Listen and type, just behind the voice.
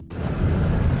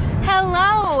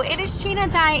Hello, it is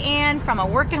Sheena Diane from a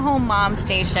Work at Home Mom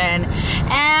Station,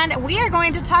 and we are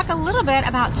going to talk a little bit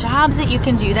about jobs that you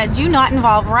can do that do not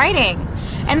involve writing.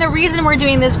 And the reason we're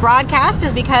doing this broadcast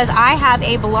is because I have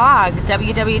a blog,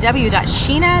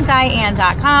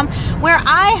 www.sheenadiane.com, where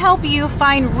I help you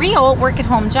find real work at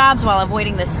home jobs while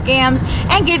avoiding the scams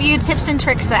and give you tips and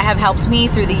tricks that have helped me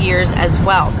through the years as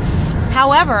well.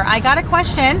 However, I got a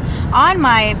question on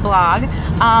my blog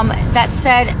that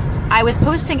said I was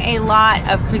posting a lot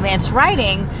of freelance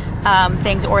writing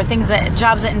jobs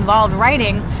that involved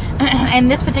writing,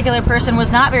 and this particular person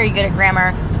was not very good at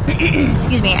grammar,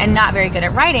 excuse me, and not very good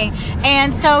at writing.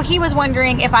 And so he was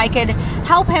wondering if I could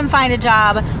help him find a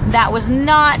job that was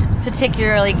not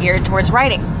particularly geared towards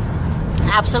writing.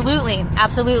 Absolutely,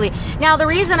 absolutely. Now, the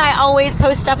reason I always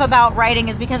post stuff about writing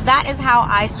is because that is how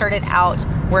I started out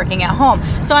working at home.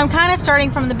 So I'm kind of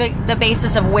starting from the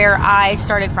basis of where I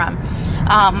started from.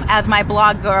 As my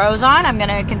blog grows on, I'm going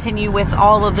to continue with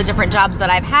all of the different jobs that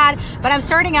I've had, but I'm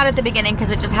starting out at the beginning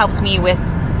because it just helps me with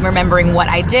remembering what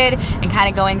I did and kind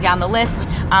of going down the list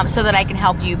so that I can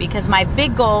help you, because my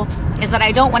big goal is that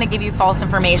I don't want to give you false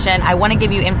information. I want to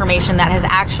give you information that has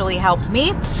actually helped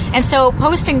me. And so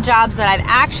posting jobs that I've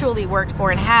actually worked for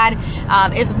and had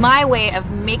is my way of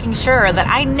making sure that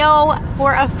I know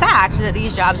for a fact that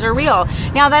these jobs are real.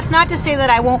 Now, that's not to say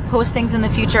that I won't post things in the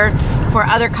future for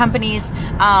other companies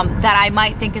that I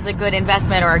might think is a good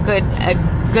investment or a good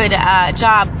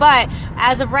job, but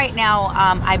as of right now,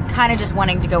 I'm kind of just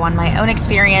wanting to go on my own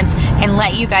experience and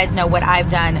let you guys know what I've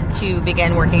done to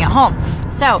begin working at home.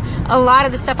 So a lot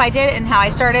of the stuff I did and how I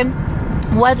started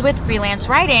was with freelance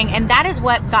writing, and that is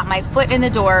what got my foot in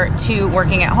the door to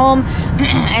working at home,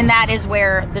 and that is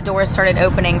where the doors started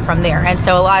opening from there. And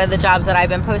so a lot of the jobs that I've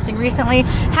been posting recently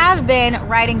have been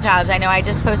writing jobs. I know I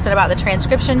just posted about the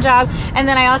transcription job, and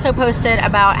then I also posted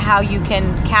about how you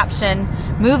can caption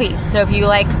movies. So if you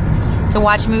like to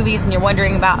watch movies and you're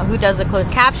wondering about who does the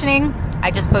closed captioning, I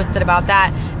just posted about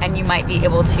that, and you might be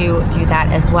able to do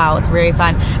that as well. It's very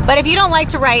fun. But if you don't like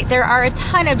to write, there are a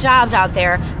ton of jobs out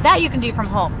there that you can do from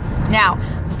home. Now,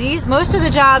 most of the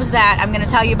jobs that I'm going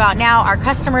to tell you about now are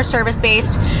customer service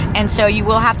based, and so you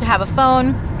will have to have a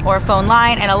phone or a phone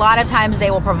line, and a lot of times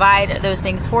they will provide those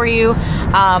things for you.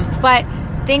 But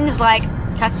things like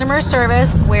customer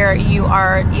service, where you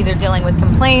are either dealing with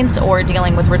complaints or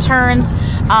dealing with returns,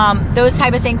 those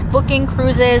type of things, booking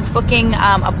cruises, booking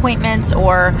appointments,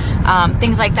 or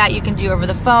things like that you can do over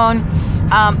the phone.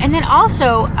 And then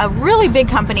also a really big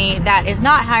company that is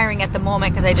not hiring at the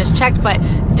moment because I just checked, but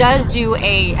does do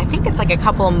I think it's like a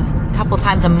couple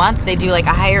times a month they do like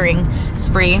a hiring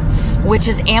spree, which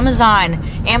is Amazon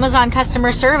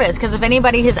customer service. Because if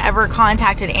anybody has ever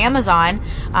contacted Amazon,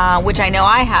 which I know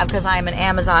I have because I'm an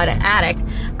Amazon addict,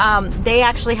 they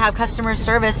actually have customer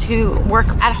service who work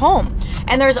at home.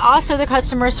 And there's also the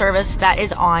customer service that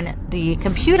is on the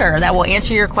computer that will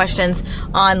answer your questions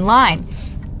online.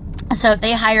 So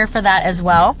they hire for that as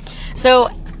well. So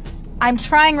I'm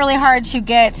trying really hard to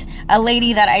get a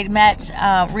lady that I met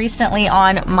recently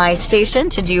on my station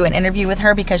to do an interview with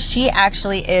her, because she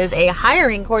actually is a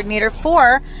hiring coordinator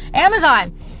for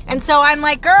Amazon. And so I'm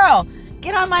like, girl,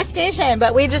 get on my station.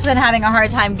 But we've just been having a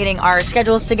hard time getting our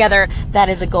schedules together. That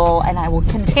is a goal, and I will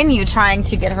continue trying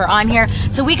to get her on here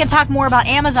so we can talk more about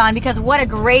Amazon, because what a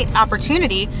great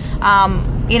opportunity.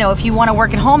 If you want to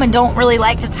work at home and don't really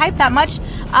like to type that much,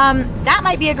 that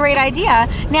might be a great idea.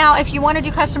 Now, if you want to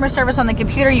do customer service on the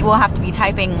computer, you will have to be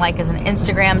typing like as an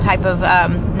Instagram type of,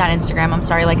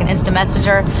 like an Insta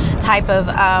Messenger type of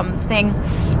thing.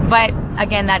 But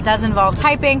again, that does involve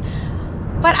typing.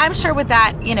 But I'm sure with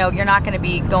that, you're not going to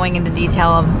be going into detail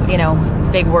of,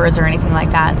 big words or anything like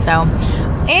that. So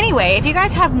anyway, if you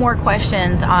guys have more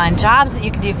questions on jobs that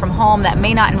you can do from home that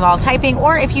may not involve typing,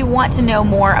 or if you want to know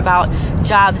more about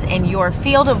jobs in your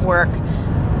field of work,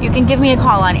 you can give me a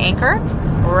call on Anchor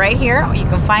right here. You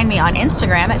can find me on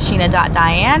Instagram at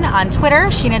sheena.diane, on Twitter,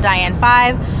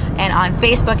 SheenaDiane5, and on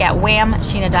Facebook at Wham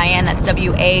Sheena Diane. That's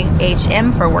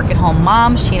WAHM for Work at Home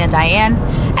Mom, Sheena Diane.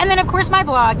 And then, of course, my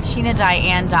blog,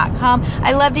 SheenaDiane.com.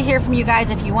 I love to hear from you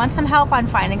guys. If you want some help on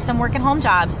finding some work at home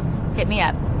jobs, hit me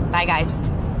up. Bye, guys.